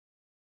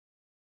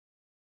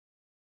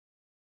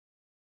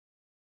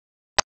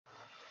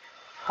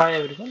Hi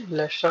everyone,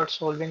 let's start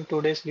solving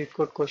today's lead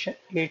code question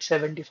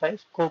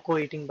 875 Koko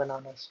Eating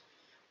Bananas.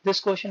 This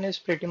question is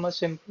pretty much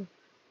simple,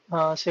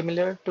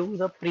 similar to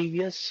the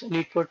previous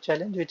lead code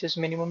challenge, which is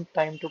minimum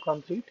time to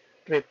complete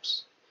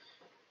trips.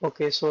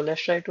 Okay, so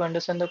let's try to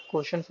understand the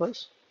question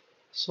first.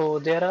 So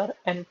there are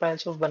n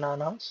piles of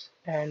bananas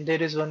and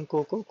there is one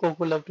Coco.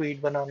 Coco love to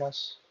eat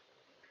bananas.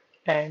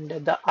 And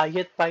the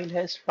ith pile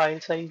has pile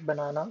size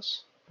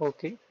bananas.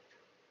 Okay,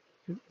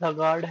 the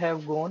guard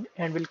have gone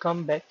and will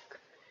come back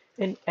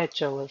in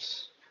H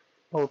hours.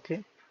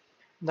 Okay.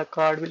 The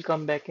card will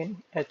come back in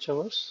H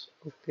hours.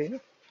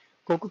 Okay.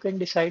 Coco can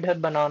decide her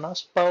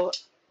bananas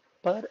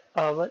per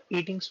hour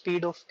eating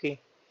speed of K.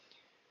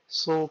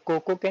 So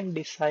Coco can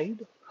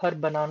decide her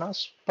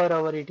bananas per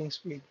hour eating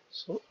speed.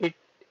 So it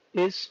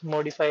is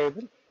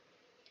modifiable.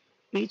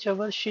 Each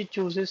hour she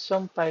chooses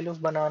some pile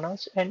of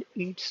bananas and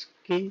eats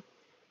K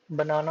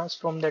bananas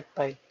from that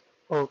pile.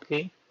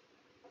 Okay.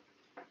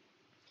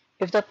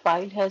 If the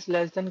pile has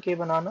less than K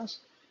bananas,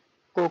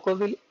 Coco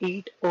will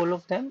eat all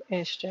of them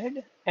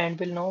instead and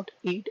will not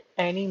eat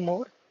any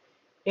more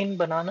in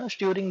bananas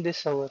during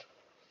this hour.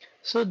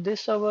 So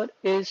this hour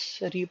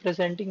is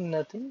representing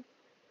nothing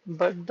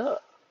but the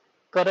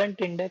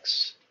current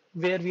index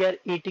where we are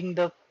eating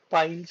the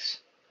piles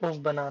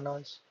of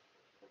bananas.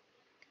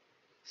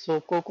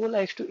 So Coco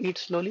likes to eat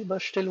slowly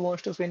but still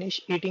wants to finish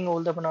eating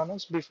all the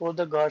bananas before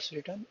the guards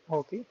return.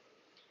 Okay.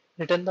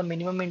 Return the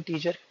minimum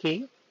integer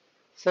k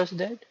such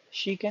that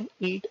she can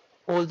eat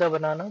all the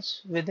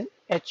bananas within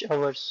h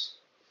hours.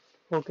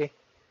 Okay.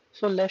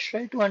 So let's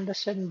try to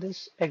understand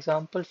this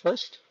example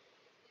first.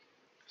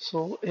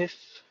 So if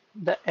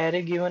the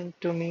array given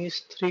to me is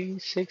 3,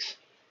 6,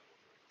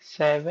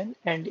 7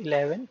 and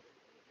 11,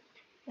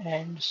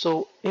 and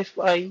so if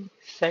I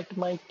set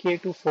my k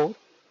to 4,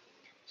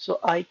 so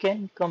I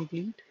can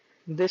complete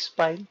this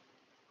pile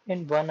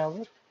in 1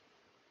 hour,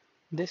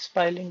 this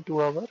pile in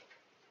 2 hour,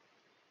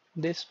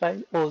 this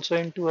pile also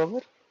in 2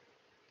 hour,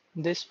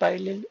 this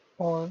pile is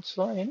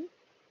also in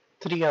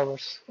 3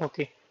 hours,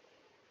 okay,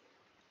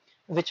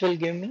 which will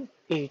give me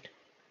 8.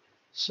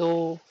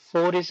 So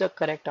 4 is the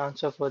correct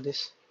answer for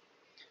this.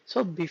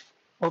 So,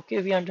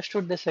 okay, we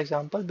understood this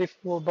example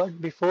before,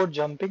 but before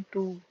jumping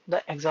to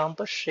the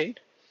example straight,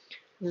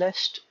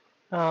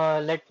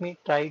 let me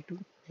try to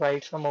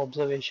write some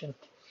observation.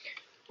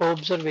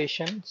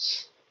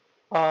 Observations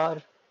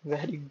are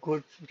very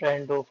good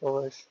friend of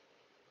ours.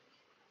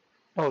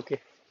 Okay,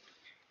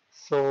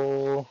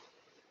 so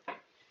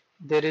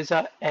there is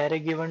a array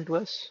given to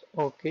us.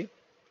 Okay,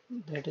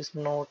 that is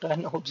not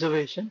an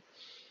observation.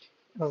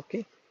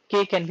 Okay,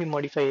 k can be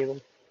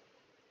modifiable.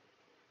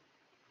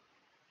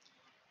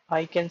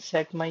 I can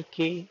set my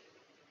k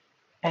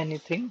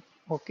anything.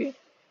 Okay,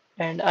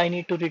 and I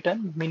need to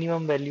return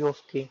minimum value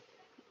of k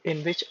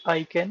in which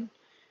I can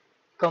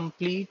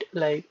complete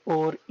like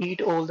or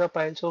eat all the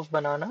piles of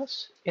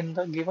bananas in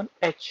the given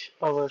h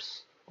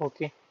hours.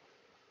 Okay,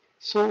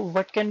 so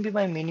what can be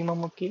my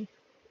minimum? Okay,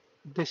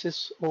 this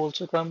is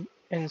also come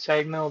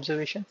inside my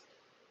observation.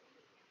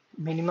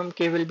 Minimum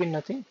k will be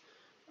nothing.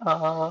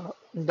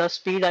 The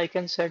speed I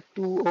can set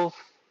to of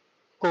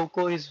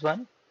Coco is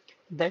 1,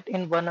 that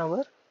in 1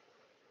 hour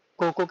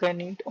Coco can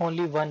eat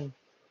only one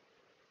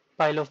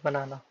pile of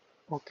banana.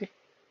 Okay,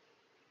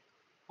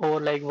 or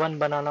like one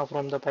banana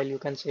from the pile you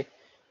can say.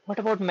 What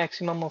about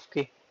maximum of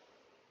k?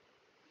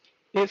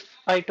 If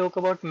I talk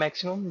about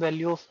maximum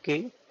value of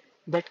k,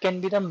 that can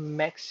be the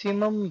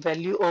maximum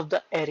value of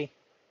the array.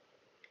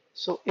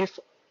 So if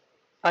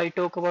I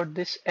talk about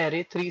this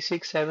array 3,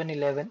 6, 7,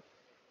 11,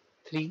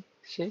 3,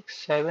 6,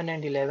 7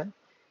 and 11,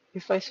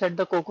 if I set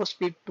the Coco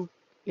speed to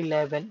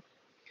 11,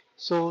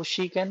 so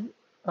she can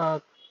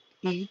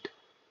eat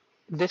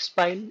this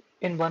pile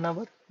in 1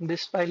 hour,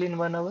 this pile in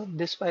 1 hour,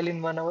 this pile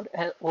in 1 hour,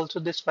 and also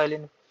this pile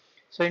in.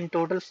 So in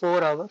total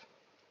 4 hours,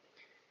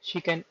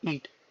 she can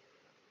eat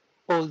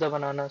all the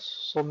bananas.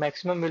 So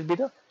maximum will be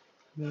the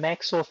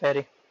max of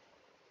array.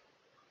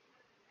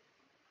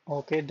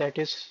 Okay, that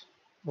is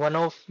one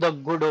of the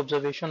good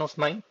observation of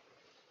mine.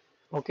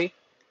 Okay,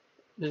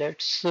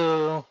 let's.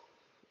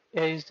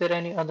 Is there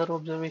any other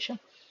observation?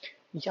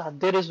 Yeah,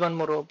 there is one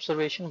more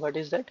observation. What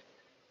is that?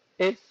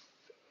 If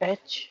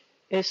h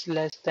is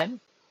less than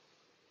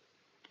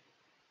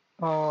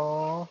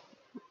uh,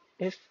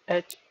 if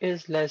h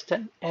is less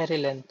than array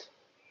length.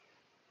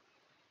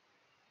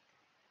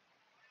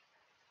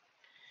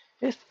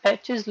 If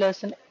h is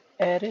less than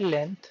array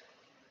length,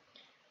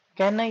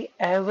 can I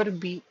ever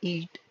be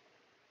eat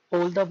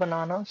all the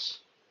bananas?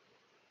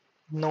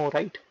 No,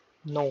 right?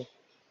 No.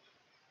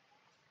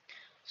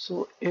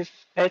 So if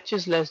h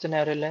is less than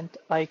array length,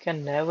 I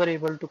can never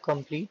able to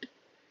complete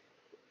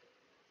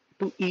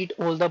to eat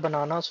all the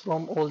bananas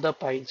from all the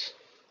piles.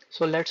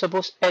 So let's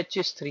suppose h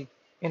is 3.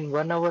 In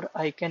 1 hour,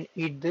 I can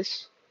eat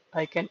this,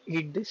 I can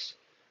eat this,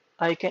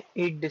 I can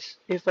eat this.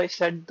 If I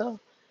set the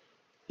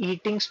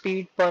eating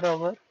speed per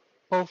hour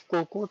of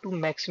Coco to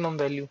maximum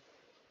value,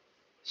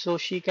 so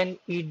she can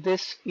eat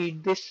this,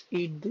 eat this,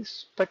 eat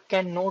this, but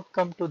cannot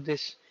come to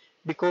this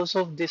because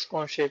of this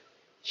concept.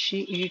 she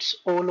eats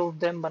all of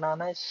them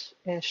bananas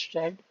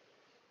instead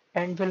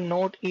and will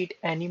not eat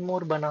any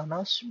more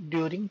bananas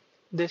during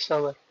this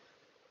hour.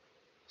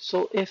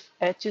 So if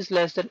h is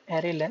less than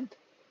array length,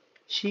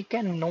 she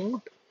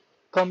cannot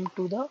come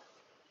to the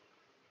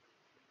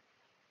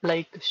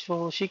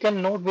so she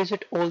cannot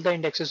visit all the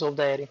indexes of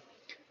the array.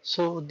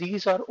 So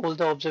these are all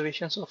the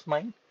observations of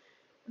mine.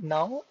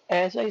 Now,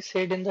 as I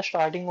said in the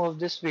starting of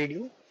this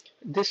video,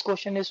 this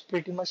question is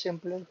pretty much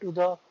similar to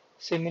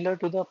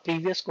the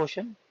previous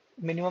question,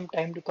 minimum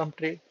time to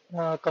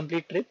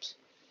complete trips.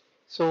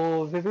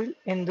 So we will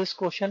in this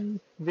question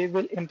we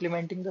will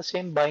implementing the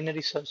same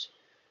binary search.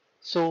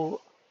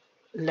 So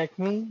let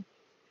me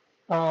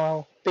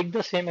pick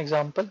the same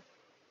example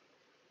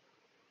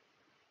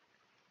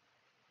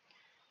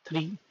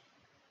 3,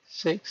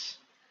 6,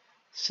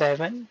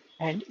 7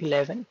 and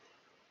 11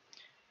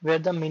 where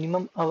the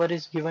minimum hour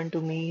is given to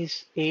me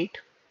is 8.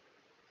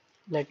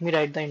 Let me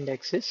write the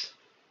indexes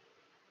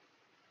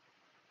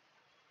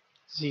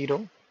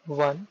 0,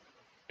 1,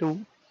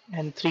 2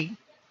 and 3.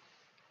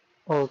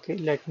 Okay,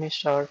 let me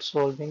start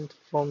solving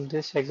from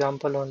this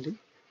example only.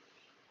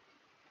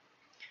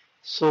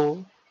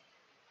 So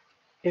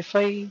if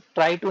I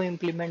try to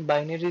implement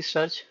binary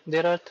search,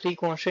 there are three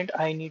constraints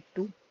I need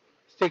to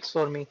fix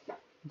for me.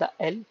 The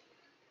L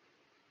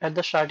at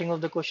the starting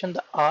of the question,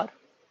 the R,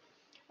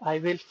 I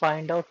will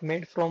find out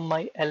mid from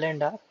my L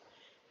and R,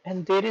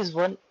 and there is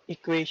one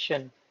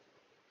equation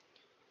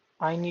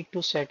I need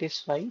to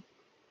satisfy,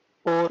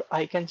 or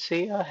I can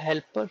say a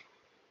helper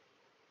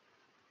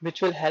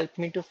which will help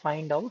me to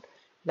find out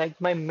like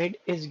my mid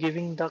is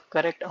giving the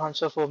correct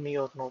answer for me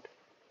or not.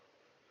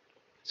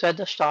 So at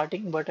the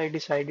starting, what I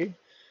decided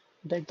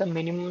that the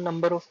minimum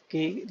number of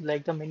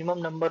the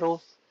minimum number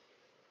of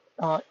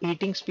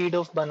eating speed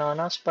of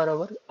bananas per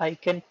hour, I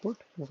can put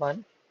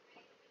 1.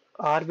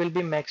 R will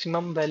be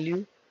maximum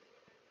value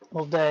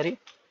of the array,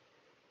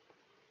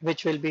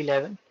 which will be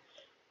 11.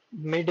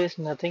 Mid is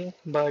nothing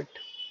but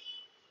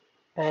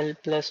L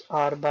plus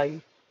R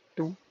by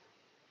 2,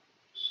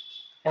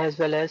 as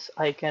well as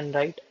I can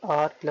write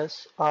R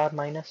plus R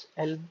minus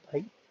L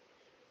by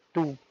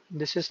 2.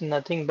 This is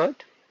nothing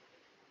but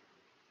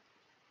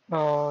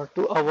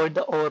to avoid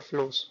the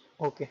overflows.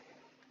 Okay,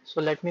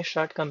 so let me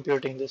start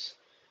computing this.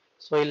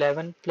 So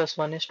 11 plus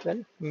 1 is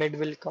 12, mid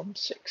will come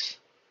 6.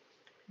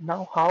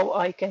 Now how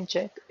I can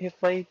check if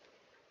I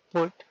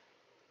put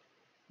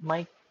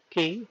my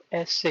K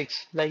as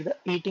 6, like the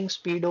eating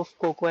speed of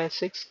Koko as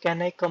 6,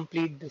 can I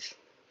complete this?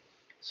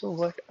 So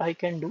what I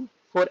can do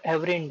for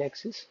every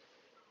indexes,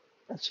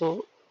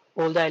 so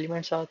all the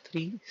elements are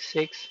 3,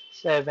 6,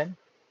 7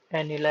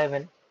 and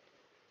 11.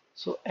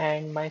 So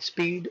and my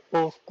speed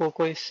of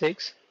Koko is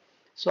 6.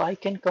 So I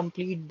can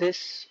complete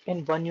this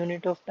in 1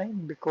 unit of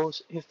time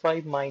because if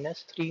I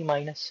minus 3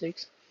 minus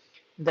 6,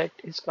 that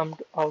is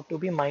out to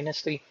be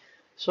minus 3.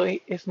 So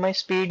if my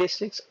speed is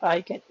 6,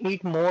 I can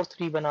eat more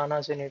 3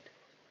 bananas in it.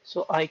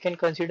 So I can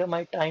consider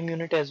my time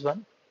unit as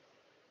 1.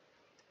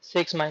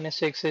 6 minus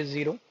 6 is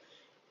 0.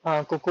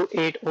 Coco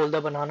ate all the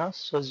bananas,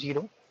 so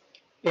 0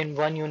 in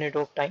 1 unit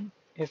of time.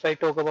 If I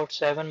talk about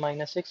 7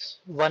 minus 6,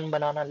 1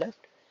 banana left.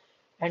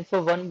 And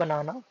for 1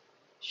 banana,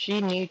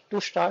 she need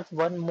to start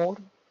one more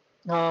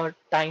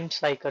time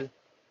cycle.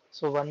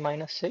 So 1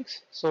 minus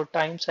 6. So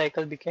time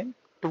cycle became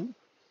 2.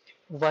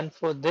 One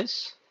for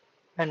this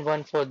and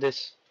one for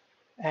this.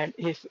 And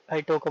if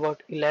I talk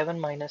about 11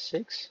 minus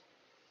 6,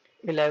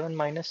 11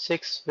 minus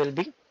 6 will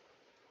be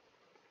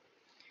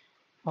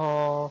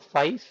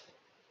 5.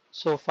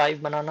 So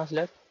 5 bananas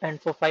left,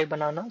 and for 5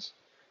 bananas,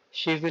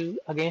 she will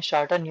again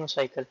start a new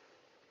cycle.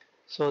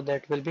 So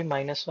that will be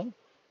minus 1.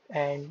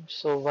 And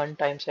so one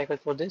time cycle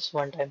for this,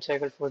 one time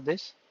cycle for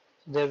this.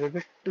 So there will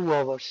be 2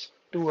 hours,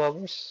 2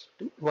 hours,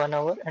 1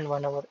 hour and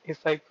 1 hour.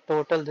 If I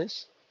total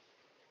this,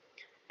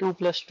 2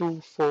 plus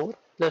 2, 4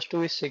 plus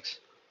 2 is 6.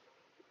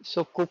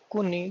 So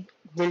Cuckoo need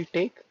will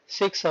take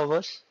 6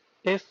 hours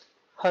if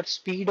her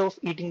speed of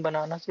eating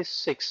bananas is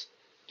 6.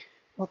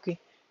 Okay.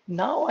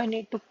 Now I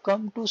need to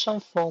come to some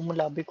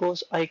formula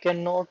because I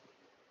cannot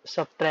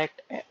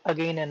subtract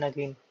again and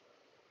again.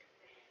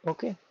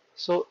 Okay.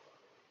 So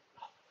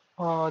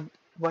uh,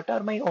 what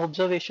are my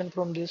observation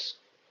from this?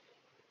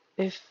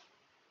 If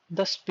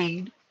the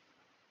speed,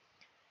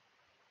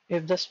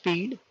 if the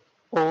speed,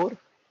 or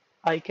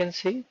I can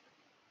say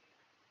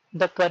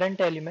the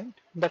current element,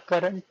 the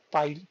current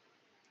pile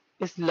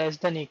is less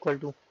than equal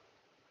to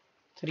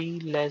 3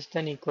 less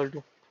than equal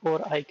to,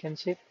 or I can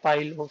say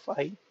pile of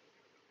I.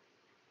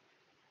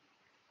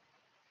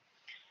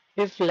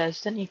 If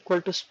less than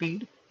equal to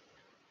speed,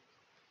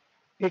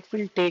 it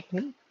will take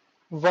me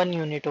 1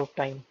 unit of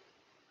time.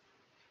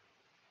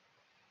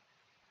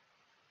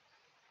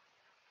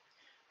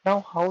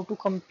 Now how to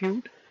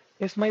compute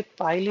if my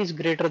pile is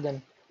greater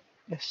than,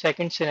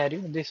 second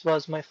scenario, this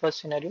was my first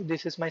scenario,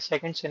 this is my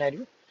second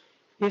scenario.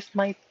 If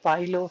my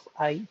pile of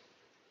I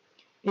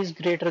is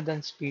greater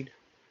than speed,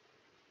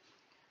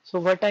 so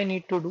what I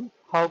need to do,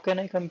 how can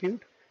I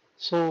compute?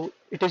 So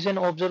it is an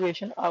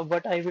observation.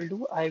 What I will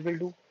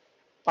do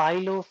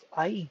pile of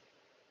I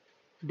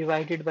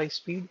divided by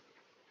speed.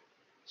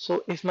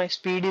 So if my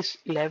speed is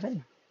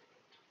 11,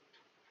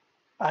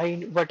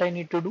 what I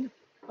need to do,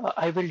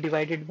 I will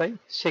divide it by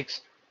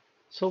 6.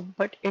 So,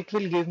 but it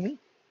will give me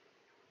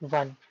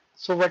 1.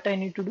 So what I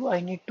need to do, I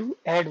need to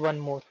add one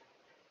more.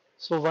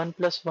 So 1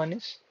 plus 1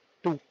 is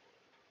 2.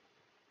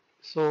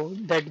 So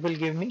that will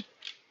give me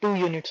 2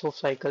 units of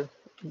cycle.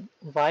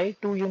 Why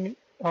 2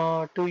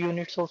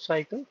 units of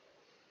cycle?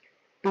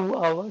 2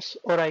 hours,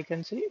 or I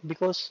can say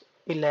because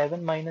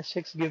 11 minus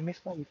 6 give me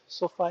 5.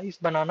 So 5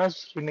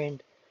 bananas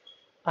remained.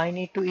 I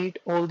need to eat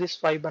all these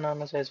 5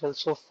 bananas as well.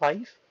 So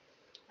 5.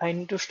 I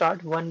need to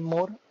start one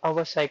more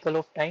hour cycle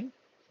of time.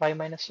 5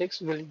 minus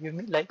 6 will give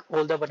me like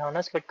all the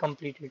bananas get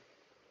completed.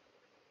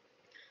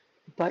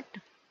 But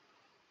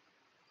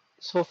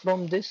so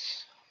from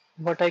this,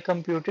 what I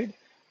computed,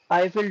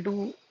 I will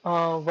do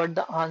what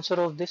the answer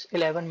of this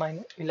 11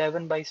 minus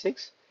 11 by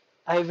 6.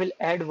 I will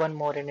add one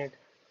more in it.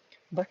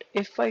 But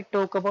if I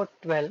talk about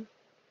 12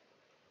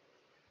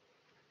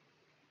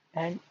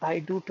 and I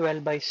do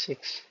 12 by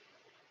 6,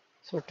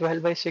 so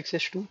 12 by 6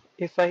 is 2.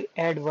 If I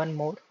add one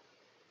more,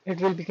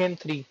 it will become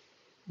 3.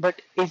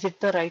 But is it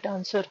the right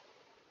answer?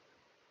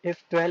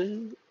 If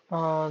 12,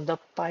 the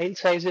pile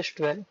size is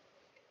 12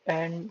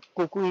 and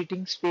Koko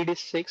eating speed is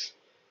 6,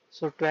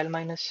 so 12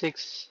 minus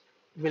 6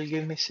 will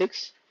give me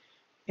 6.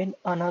 In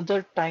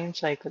another time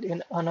cycle,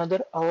 in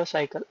another hour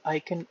cycle, I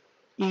can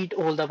eat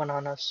all the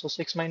bananas. So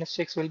 6 minus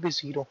 6 will be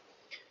 0.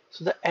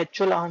 So the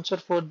actual answer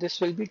for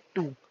this will be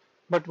 2.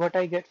 But what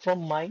I get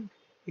from my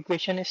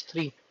equation is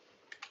 3.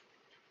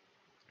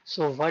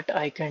 So what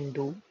I can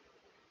do,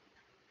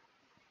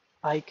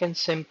 I can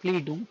simply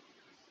do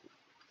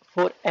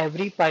for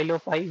every pile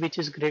of I which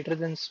is greater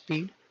than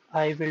speed,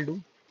 I will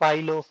do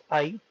pile of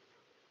I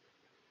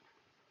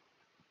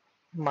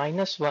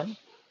minus 1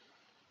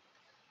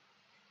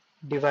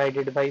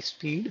 divided by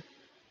speed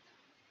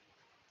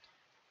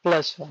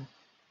plus 1.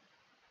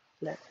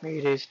 Let me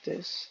erase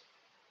this,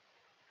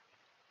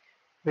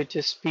 which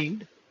is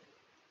speed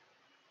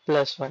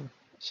plus 1.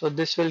 So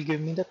this will give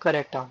me the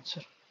correct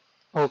answer.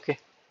 Okay.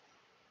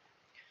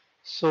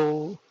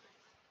 So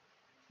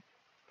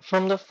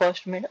from the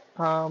first minute,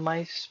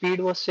 my speed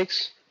was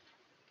 6,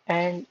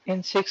 and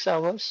in 6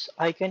 hours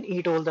I can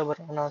eat all the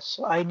bananas.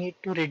 So I need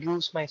to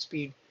reduce my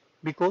speed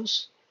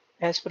because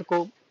as per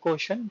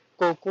question,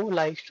 Coco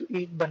likes to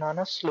eat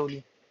bananas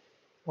slowly.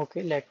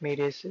 Okay, let me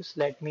erase this.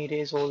 Let me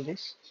erase all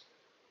this.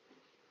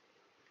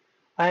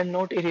 I am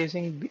not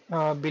erasing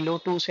below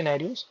two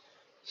scenarios.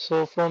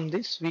 So from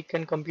this we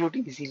can compute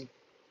easily.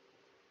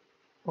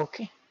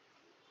 Okay.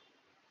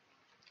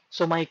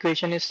 So my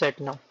equation is set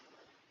now.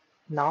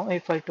 Now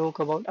if I talk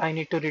about, I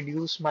need to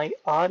reduce my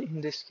R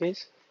in this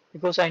case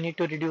because I need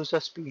to reduce the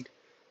speed.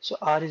 So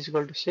R is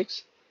equal to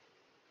 6.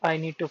 I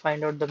need to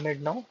find out the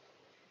mid now.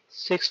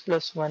 6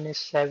 plus 1 is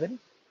 7.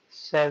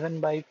 7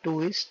 by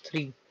 2 is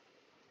 3.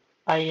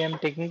 I am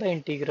taking the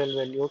integral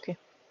value. Okay.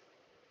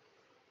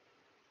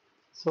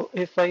 So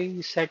if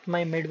I set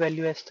my mid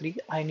value as 3,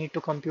 I need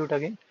to compute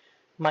again.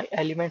 My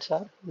elements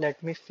are,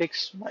 let me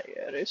fix my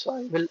array. So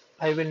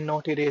I will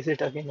not erase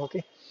it again.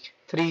 Okay.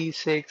 3,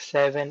 6,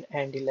 7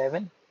 and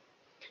 11.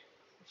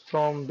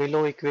 From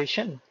below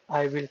equation,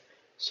 I will,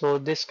 so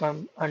this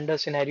come under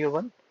scenario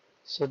 1.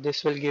 So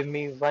this will give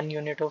me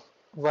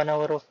 1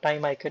 hour of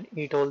time I can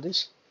eat all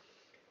this.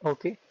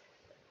 Okay.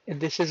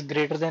 This is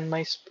greater than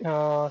my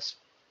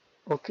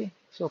okay.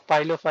 So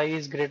pile of I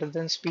is greater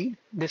than speed.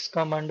 This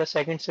come under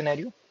second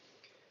scenario.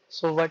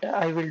 So what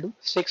I will do,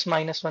 6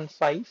 minus 1,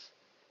 5.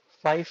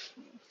 5,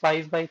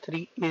 5 by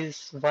 3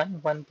 is 1.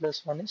 1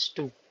 plus 1 is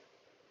 2.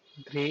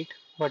 Great.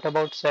 What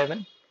about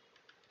 7?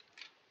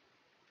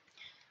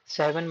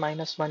 7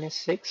 minus 1 is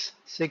 6.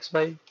 6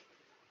 by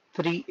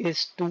 3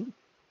 is 2.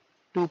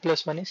 2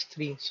 plus 1 is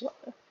 3. So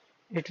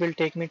it will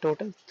take me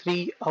total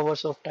 3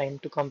 hours of time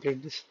to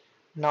complete this.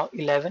 Now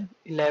 11.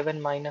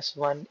 11 minus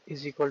 1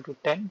 is equal to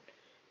 10.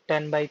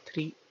 10 by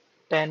 3.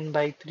 10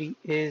 by 3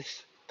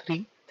 is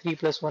 3. 3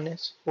 plus 1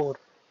 is 4.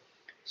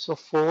 So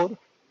 4.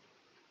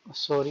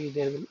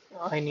 Sorry,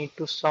 I need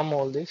to sum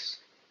all this.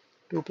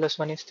 2 plus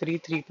 1 is 3.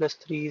 3 plus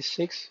 3 is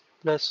 6.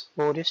 Plus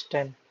 4 is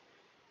 10.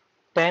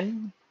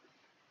 10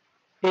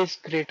 is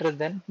greater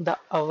than the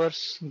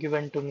hours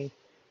given to me.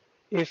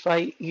 If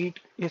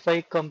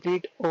I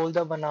complete all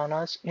the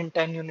bananas in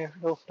 10 units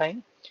of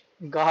time,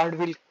 God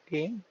will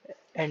came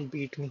and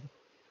beat me.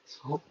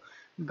 So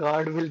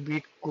God will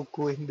beat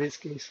Cuckoo in this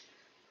case.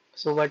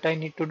 So what I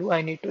need to do,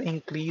 I need to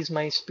increase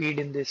my speed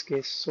in this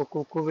case. So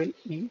Cuckoo will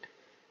eat.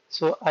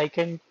 So I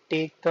can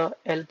take the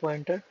L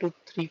pointer to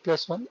 3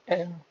 plus 1,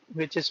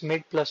 which is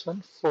mid plus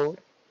 1, 4.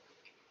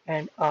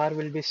 And R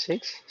will be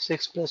 6.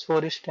 6 plus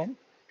 4 is 10.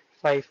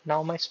 5.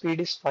 Now my speed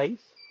is 5.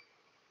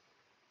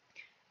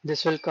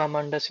 This will come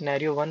under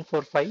scenario 1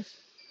 for 5.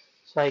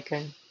 So I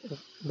can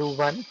do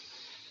 1.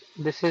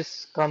 This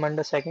is come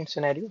under second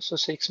scenario. So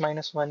 6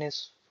 minus 1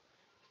 is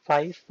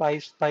 5.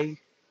 5 by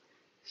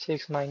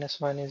 6 minus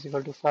 1 is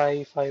equal to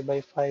 5. 5 by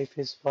 5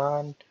 is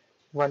 1.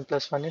 1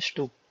 plus 1 is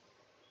 2.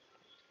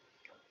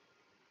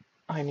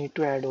 I need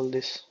to add all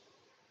this.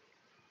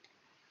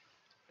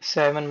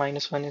 7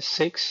 minus 1 is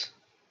 6,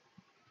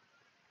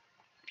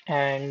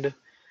 and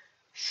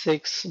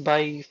 6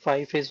 by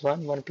 5 is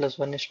 1, 1 plus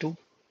 1 is 2.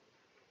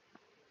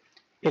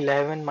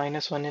 11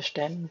 minus 1 is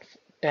 10,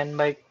 10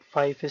 by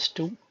 5 is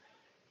 2,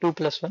 2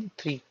 plus 1,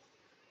 3.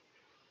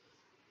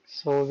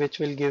 So which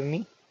will give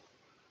me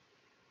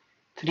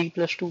 3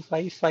 plus 2,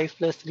 5, 5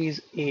 plus 3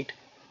 is 8.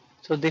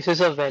 So this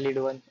is a valid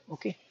one.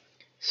 Okay.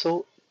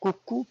 So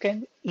Cuckoo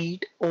can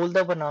eat all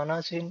the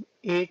bananas in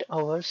 8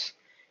 hours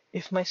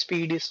if my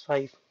speed is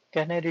 5.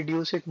 Can I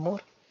reduce it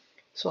more?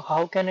 So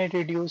how can I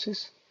reduce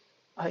this?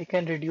 I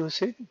can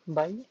reduce it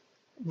by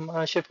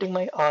shifting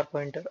my R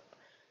pointer.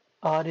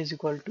 R is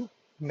equal to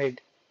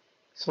mid.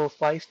 So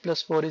 5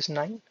 plus 4 is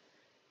 9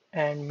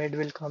 and mid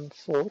will come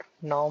 4.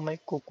 Now my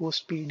cuckoo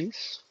speed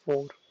is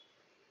 4.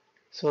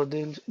 So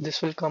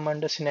this will come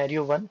under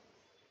scenario 1.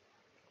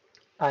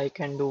 I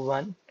can do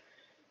 1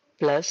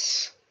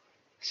 plus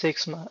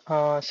 6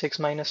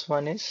 minus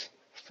 1 is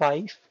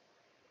 5,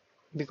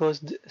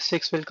 because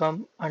 6 will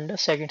come under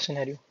second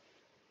scenario.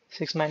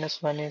 6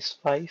 minus 1 is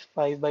 5,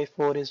 5 by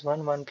 4 is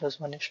 1, 1 plus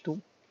 1 is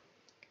 2,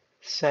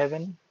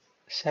 7,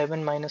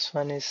 7 minus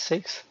 1 is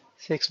 6,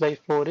 6 by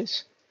 4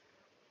 is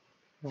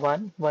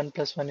 1, 1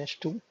 plus 1 is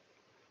 2,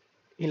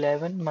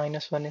 11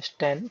 minus 1 is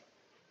 10,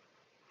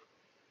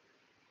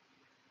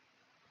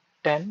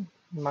 10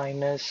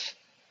 minus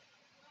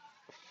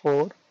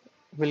 4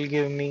 will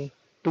give me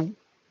 2,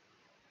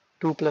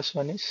 2 plus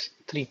 1 is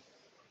 3.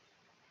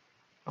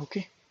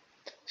 Okay,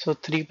 so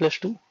 3 plus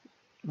 2,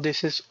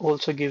 this is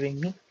also giving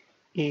me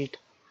 8.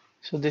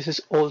 So this is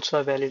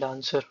also a valid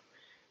answer.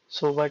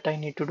 So what I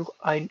need to do,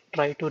 I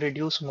try to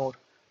reduce more.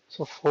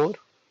 So 4,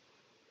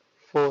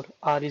 4,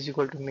 R is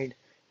equal to mid.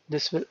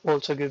 This will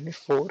also give me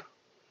 4.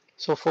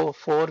 So for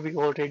 4 we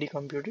already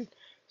computed.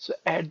 So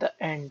at the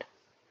end,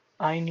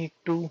 I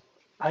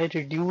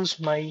reduce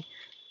my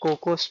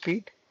Koko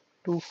speed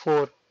to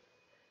 4,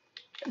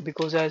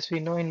 because as we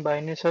know in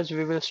binary search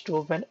we will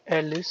stop when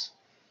L is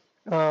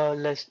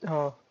less.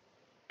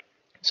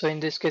 So in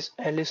this case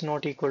L is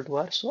not equal to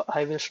R. So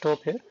I will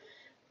stop here,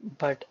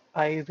 but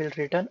I will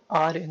return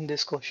R in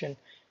this question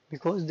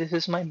because this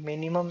is my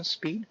minimum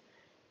speed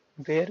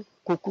where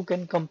Cuckoo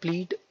can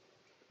complete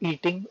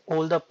eating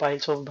all the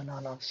piles of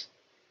bananas.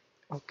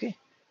 Okay,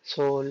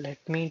 so let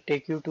me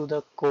take you to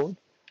the code.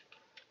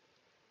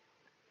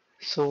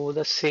 So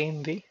the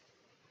same way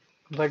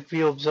what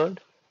we observed,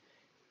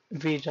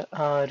 we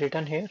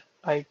written here.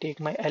 I take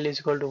my L is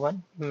equal to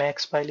 1,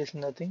 max pile is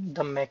nothing,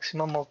 the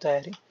maximum of the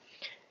array,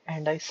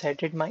 and I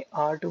set it my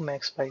R to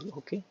max pile.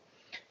 Okay,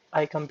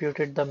 I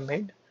computed the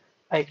mid.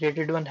 I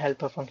created one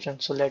helper function.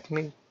 So let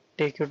me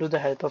take you to the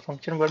helper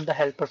function. What the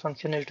helper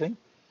function is doing,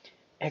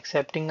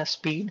 accepting a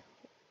speed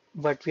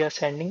what we are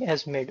sending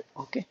as mid.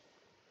 Okay,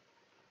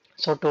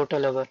 so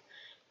total hour,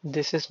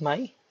 this is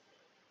my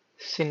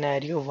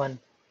scenario 1.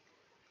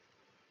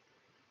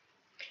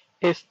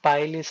 If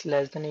pile is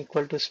less than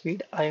equal to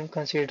speed, I am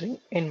considering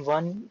in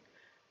 1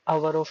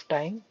 hour of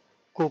time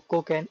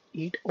Coco can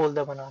eat all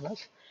the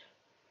bananas.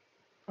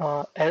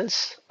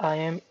 Else I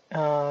am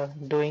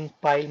doing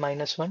pile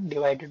minus 1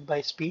 divided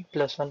by speed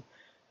plus 1,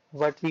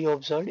 what we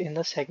observed in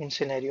the second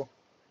scenario.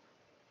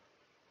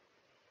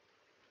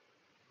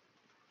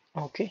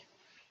 Okay,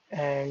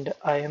 and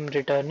I am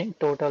returning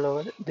total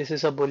over. This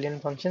is a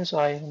boolean function, so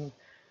I am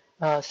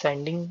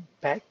sending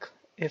back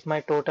if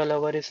my total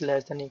hour is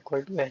less than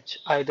equal to h.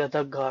 Either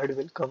the guard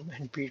will come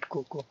and beat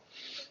Coco.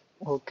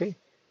 Okay,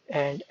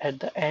 and at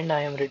the end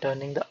I am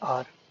returning the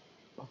R.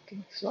 Okay,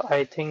 so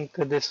I think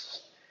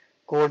this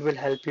code will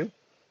help you.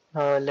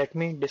 Let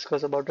me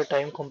discuss about the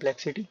time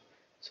complexity.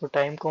 So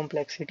time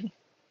complexity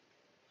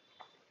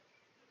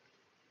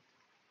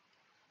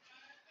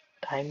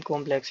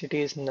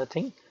is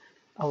nothing.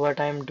 What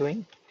I am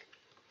doing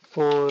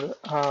for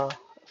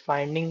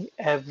finding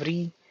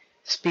every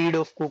speed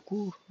of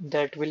cuckoo,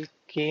 that will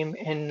came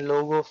in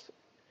log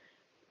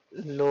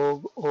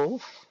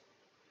of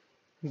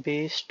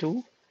base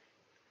 2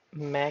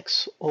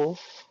 max of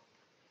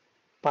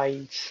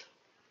piles,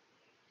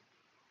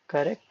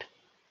 correct,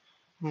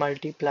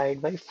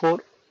 multiplied by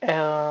 4.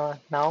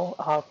 Now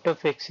after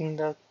fixing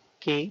the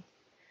k,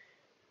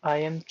 I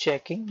am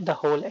checking the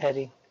whole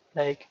array,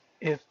 like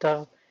if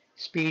the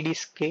speed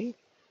is k,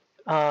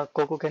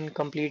 Coco can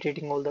complete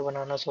eating all the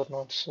bananas or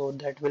not. So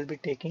that will be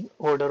taking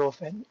order of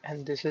n,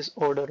 and this is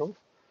order of.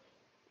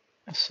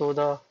 So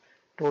the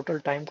total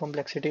time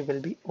complexity will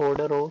be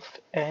order of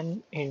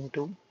n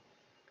into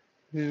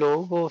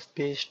log of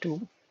base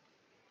 2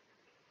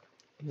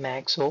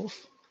 max of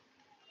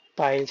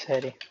piles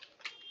array.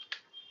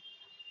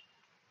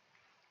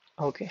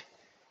 Okay,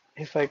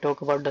 if I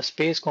talk about the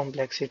space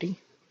complexity,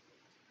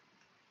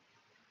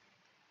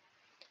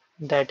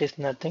 that is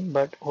nothing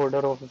but order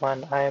of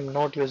 1. I am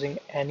not using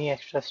any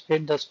extra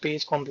space. The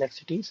space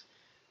complexity is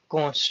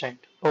constant.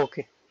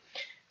 Okay,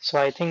 so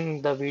I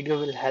think the video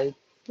will help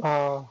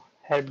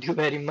you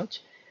very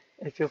much.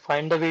 If you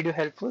find the video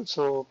helpful,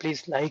 so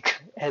please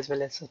like as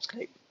well as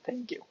subscribe.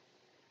 Thank you.